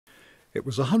It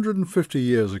was 150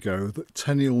 years ago that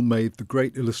Tenniel made the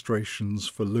great illustrations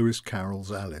for Lewis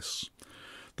Carroll's Alice.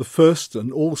 The first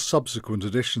and all subsequent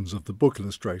editions of the book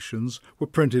illustrations were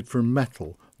printed from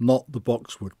metal, not the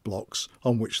boxwood blocks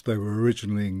on which they were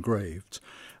originally engraved,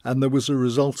 and there was a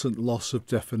resultant loss of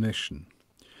definition.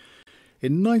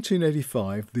 In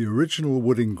 1985, the original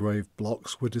wood-engraved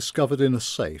blocks were discovered in a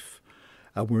safe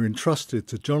and were entrusted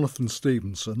to Jonathan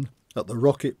Stevenson at the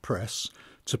Rocket Press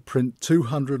to print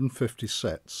 250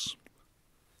 sets.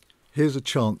 Here's a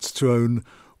chance to own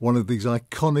one of these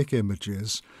iconic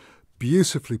images,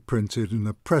 beautifully printed in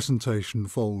a presentation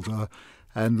folder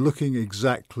and looking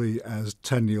exactly as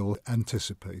Tenniel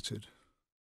anticipated.